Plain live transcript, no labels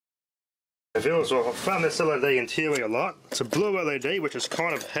Viewers, well, I found this LED interior light. It's a blue LED, which is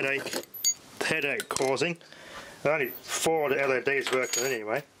kind of headache causing. Only 4 of the LEDs working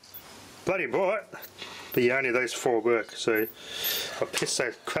anyway. Bloody bright, but yeah, only those 4 work, so I pissed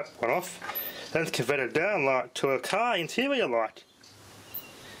that crap one off. Then converted downlight to a car interior light.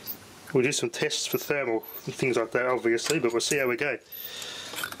 We'll do some tests for thermal and things like that, obviously, but we'll see how we go.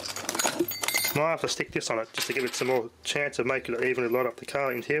 Might have to stick this on it just to give it some more chance of making it evenly light up the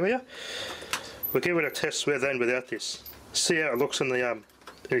car interior. We'll give it a test with and without this. See how it looks in the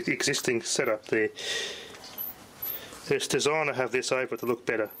existing setup there. It's designed to have this over to look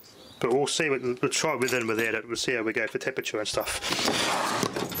better, but we'll see. We'll try it with and without it. We'll see how we go for temperature and stuff.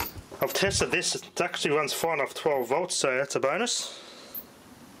 I've tested this. It actually runs fine off 12 volts, so that's a bonus.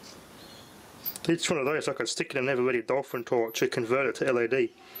 Each one of those I can stick in an ever-ready dolphin torch to convert it to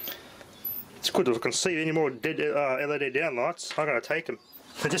LED. It's good if I can see any more dead LED downlights. I'm going to take them.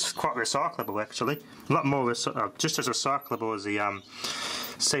 They're just quite recyclable, actually. A lot more, just as recyclable as the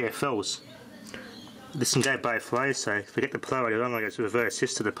CFLs. This can go both ways, so if we get the polarity wrong, I guess reverse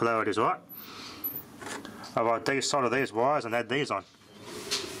this to the polarities right. I've desoldered these wires and add these on.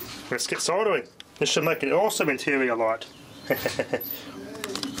 Let's get soldering. This should make an awesome interior light.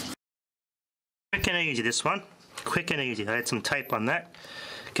 Quick and easy, this one. Quick and easy. I had some tape on that.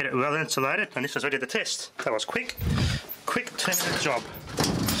 Get it well insulated, and this is ready to test. That was quick. Quick 10-minute job.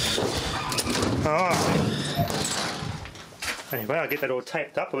 Alright. Anyway, I'll get that all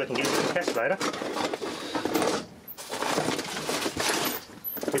taped up and we can get it to the test later.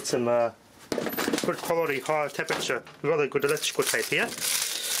 Get some good quality, high temperature, rather good electrical tape here.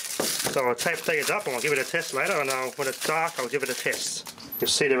 So I'll tape these up and I'll give it a test later, and when it's dark I'll give it a test. You'll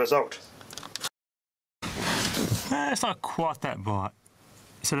see the result. It's not quite that bright.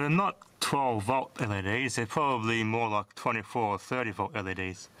 So they're not 12 volt LEDs, they're probably more like 24 or 30 volt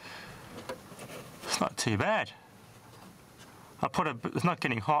LEDs. It's not too bad. It's not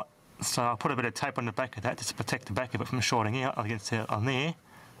getting hot, so I'll put a bit of tape on the back of that just to protect the back of it from shorting out against it on there.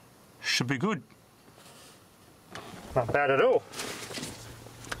 Should be good. Not bad at all.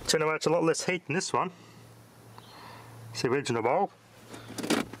 So anyway, it's a lot less heat than this one. It's the original bulb.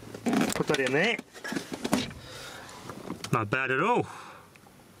 Put that in there. Not bad at all.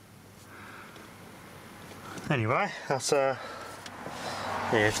 Anyway, that's yeah,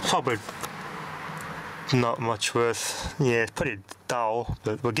 it's probably not much worth. Yeah, it's pretty dull,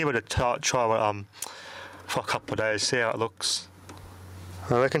 but we'll give it a try for a couple of days, see how it looks.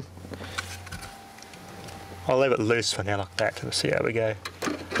 I reckon. I'll leave it loose for now like that to see how we go.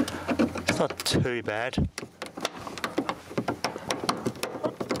 It's not too bad,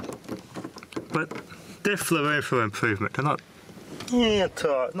 but definitely room for improvement. They're not, yeah,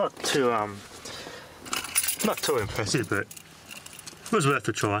 not too impressive, but it was worth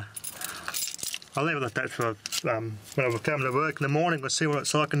a try. I'll leave it like that for when I come to work in the morning. We'll see what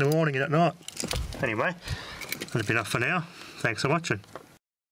it's like in the morning and at night. Anyway, that'll be enough for now. Thanks for watching.